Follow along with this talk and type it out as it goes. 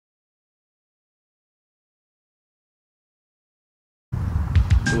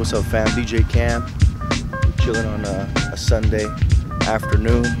Hey, what's up, fam? DJ Cam. We're chilling on a Sunday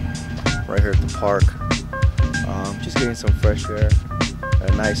afternoon right here at the park. Just getting some fresh air.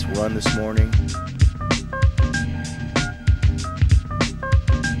 A nice run this morning.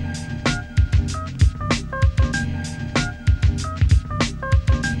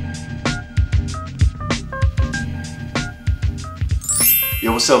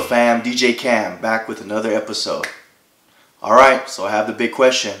 Yo, what's up, fam? DJ Cam back with another episode. Alright, so I have the big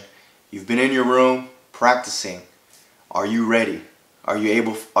question. You've been in your room practicing. Are you ready? Are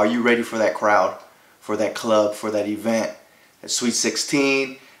you ready for that crowd, for that club, for that event, that sweet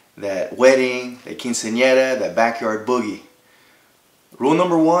 16, that wedding, that quinceañera, that backyard boogie? Rule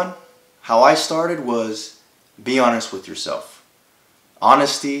number one, how I started was be honest with yourself.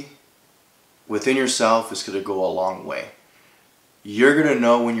 Honesty within yourself is going to go a long way. You're going to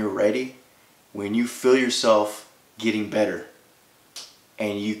know when you're ready, when you feel yourself getting better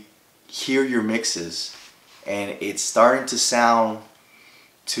and you hear your mixes and it's starting to sound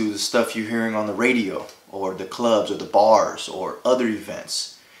to the stuff you're hearing on the radio or the clubs or the bars or other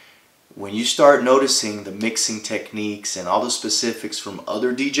events. When you start noticing the mixing techniques and all the specifics from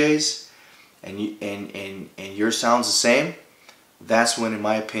other DJs and your sound's the same, that's when, in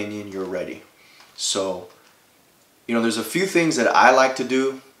my opinion, you're ready. So, you know, there's a few things that I like to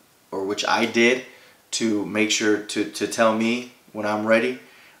do, or which I did, to make sure to tell me when I'm ready.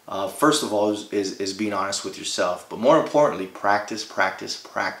 First of all is being honest with yourself. But more importantly, practice, practice,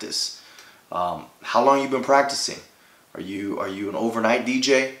 practice. How long you been practicing? Are you an overnight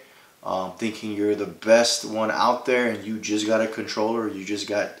DJ? Thinking you're the best one out there and you just got a controller, you just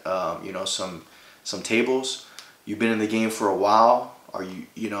got you know, some tables? You've been in the game for a while? Are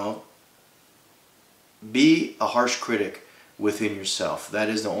you know? Be a harsh critic within yourself. That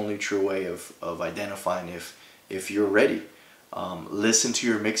is the only true way of identifying if you're ready. Listen to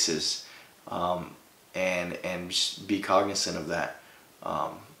your mixes and just be cognizant of that.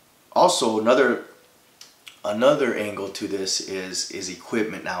 Also, another angle to this is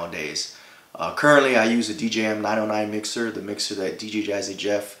equipment nowadays. Currently, I use a DJM 909 mixer, the mixer that DJ Jazzy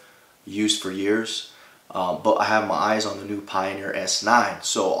Jeff used for years. But I have my eyes on the new Pioneer S9.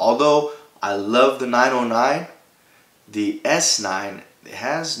 So although I love the 909, the S9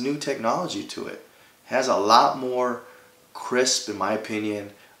 has new technology to it. It has a lot more crisp, in my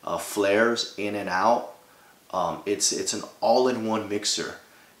opinion, flares in and out. It's an all-in-one mixer.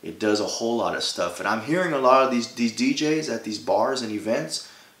 It does a whole lot of stuff, and I'm hearing a lot of these DJs at these bars and events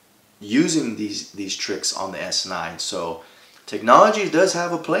using these tricks on the S9. So technology does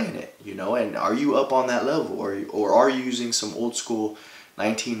have a play in it, you know. And are you up on that level, or are you using some old school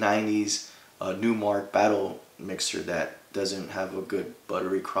 1990s Newmark battle mixer that doesn't have a good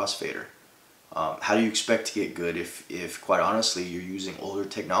buttery crossfader? How do you expect to get good if quite honestly you're using older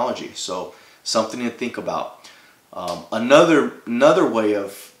technology? So something to think about. Another way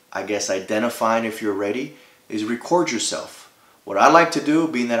of, I guess, identifying if you're ready is record yourself. What I like to do,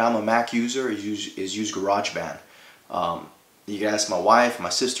 being that I'm a Mac user, is use GarageBand. You can ask my wife, my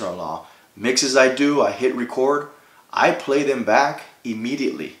sister-in-law. Mixes I do, I hit record, I play them back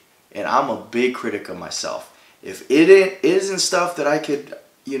immediately. And I'm a big critic of myself. If it isn't stuff that I could,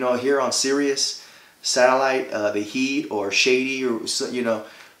 you know, hear on Sirius satellite, the Heat or Shady, or you know,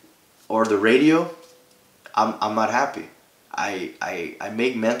 or the radio, I'm not happy. I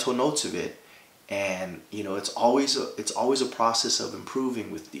make mental notes of it, and you know, it's always a process of improving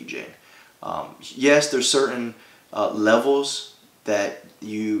with DJing. Yes, there's certain levels that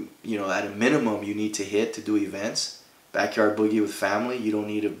you know, at a minimum you need to hit to do events. Backyard boogie with family, you don't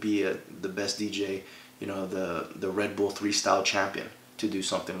need to be the best DJ, you know, the Red Bull 3 style champion to do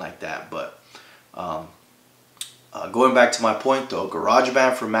something like that. But going back to my point though,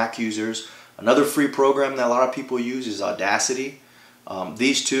 GarageBand for Mac users. Another free program that a lot of people use is Audacity.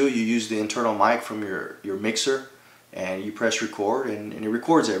 These two, you use the internal mic from your mixer and you press record and it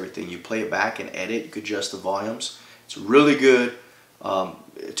records everything. You play it back and edit, you could adjust the volumes. It's really good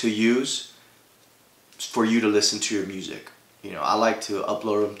to use for you to listen to your music. You know, I like to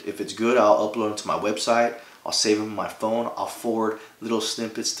upload them. If it's good, I'll upload them to my website. I'll save them on my phone. I'll forward little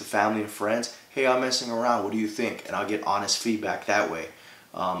snippets to family and friends. Hey, I'm messing around. What do you think? And I'll get honest feedback that way.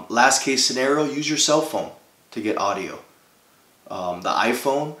 Last case scenario, use your cell phone to get audio. The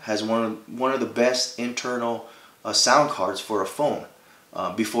iPhone has one of the best internal sound cards for a phone.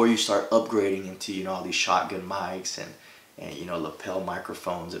 Before you start upgrading into, you know, all these shotgun mics and you know, lapel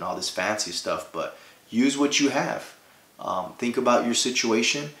microphones and all this fancy stuff, but use what you have. Think about your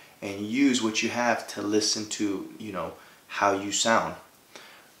situation and use what you have to listen to, you know, how you sound.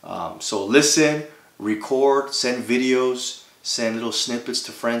 So listen, record, send videos, send little snippets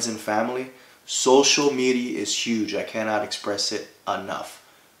to friends and family. Social media is huge. I cannot express it enough.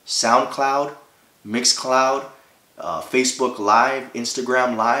 SoundCloud, Mixcloud, Facebook Live,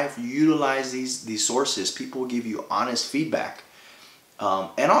 Instagram Live. Utilize these sources. People will give you honest feedback.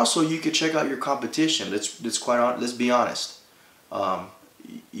 And also, you can check out your competition. Let's be honest.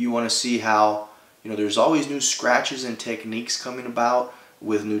 You want to see how, there's always new scratches and techniques coming about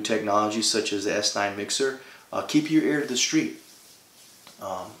with new technology such as the S9 mixer. Keep your ear to the street.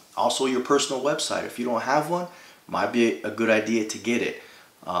 Also, your personal website. If you don't have one, might be a good idea to get it.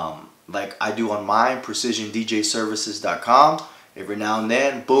 Like I do on mine, precisiondjservices.com. Every now and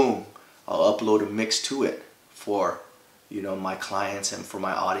then, boom, I'll upload a mix to it for my clients and for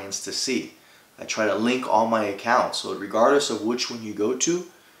my audience to see. I try to link all my accounts, so regardless of which one you go to,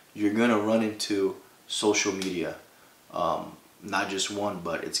 you're gonna run into social media. Not just one,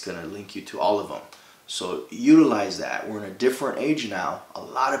 but it's gonna link you to all of them. So utilize that. We're in a different age now. A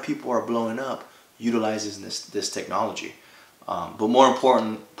lot of people are blowing up utilizing this technology. But more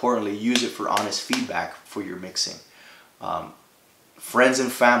importantly, use it for honest feedback for your mixing. Friends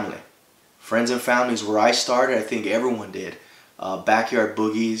and family. Friends and family is where I started. I think everyone did. Backyard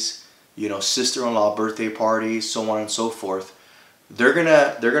boogies, sister-in-law birthday parties, so on and so forth. They're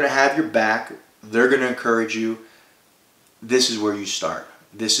gonna have your back. They're gonna encourage you. This is where you start.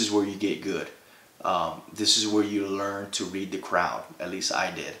 This is where you get good. This is where you learn to read the crowd. At least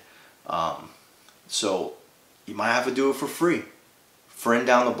I did. So you might have to do it for free. Friend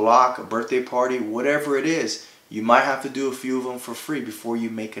down the block, a birthday party, whatever it is, you might have to do a few of them for free before you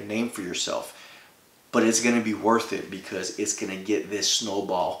make a name for yourself. But it's going to be worth it because it's going to get this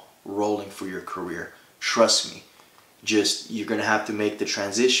snowball rolling for your career. Trust me. You're going to have to make the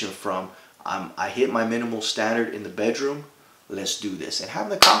transition from I hit my minimal standard in the bedroom, let's do this. And have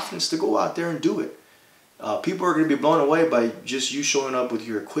the confidence to go out there and do it. People are going to be blown away by just you showing up with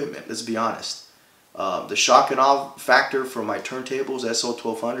your equipment. Let's be honest. The shock and awe factor for my turntables,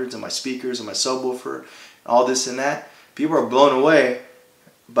 SO1200s, and my speakers and my subwoofer, all this and that, people are blown away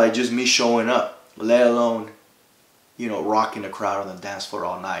by just me showing up, let alone, rocking the crowd on the dance floor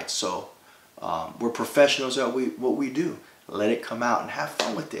all night. So we're professionals at what we do. Let it come out and have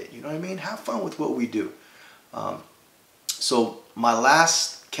fun with it. You know what I mean? Have fun with what we do. So my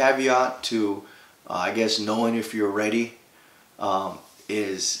last caveat to, I guess, knowing if you're ready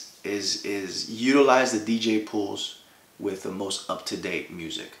is utilize the DJ pools with the most up-to-date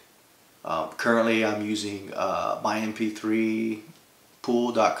music. Currently, I'm using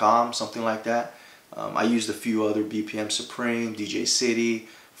mymp3pool.com, something like that. I used a few other BPM Supreme, DJ City,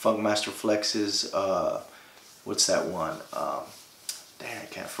 Funkmaster Flex's, what's that one? I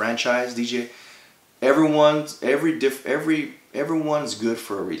can't franchise DJ. Everyone's good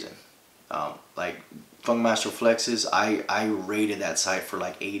for a reason. Like Funkmaster Flex's, I rated that site for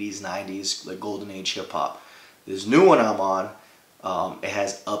like 80s, 90s, like golden age hip hop. This new one I'm on, it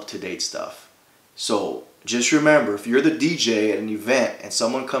has up-to-date stuff. So just remember, if you're the DJ at an event and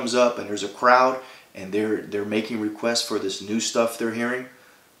someone comes up and there's a crowd and they're making requests for this new stuff they're hearing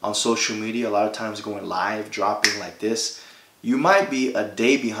on social media, a lot of times going live, dropping like this, you might be a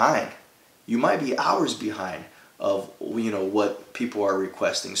day behind. You might be hours behind of what people are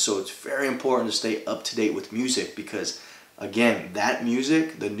requesting. So it's very important to stay up to date with music because, again, that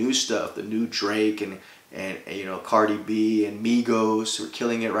music, the new stuff, the new Drake and Cardi B and Migos who are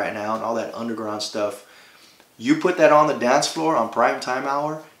killing it right now and all that underground stuff, you put that on the dance floor on prime time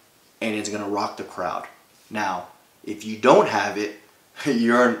hour and it's gonna rock the crowd. Now, if you don't have it,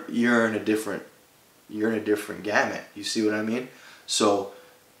 you're in a different gamut. You see what I mean? So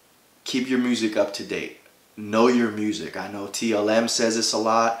keep your music up to date. Know your music. I know TLM says this a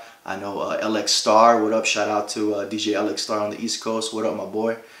lot. I know LX Star. What up? Shout out to DJ LX Star on the East Coast. What up, my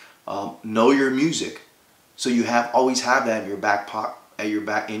boy? Know your music, so you always have that in your back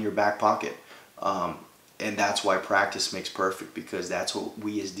pocket. And that's why practice makes perfect, because that's what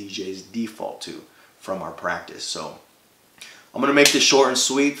we as DJs default to from our practice. So I'm gonna make this short and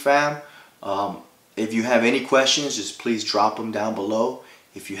sweet, fam. If you have any questions, just please drop them down below.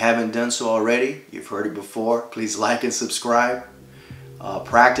 If you haven't done so already, you've heard it before, please like and subscribe.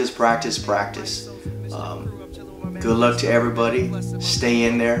 Practice, practice, practice. Good luck to everybody. Stay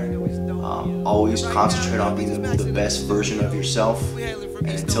in there. Always concentrate on being the best version of yourself. And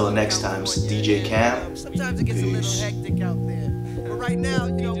until the next time, it's DJ Cam. Peace. But right now,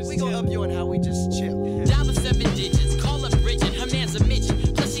 we gonna up you on how we just chill.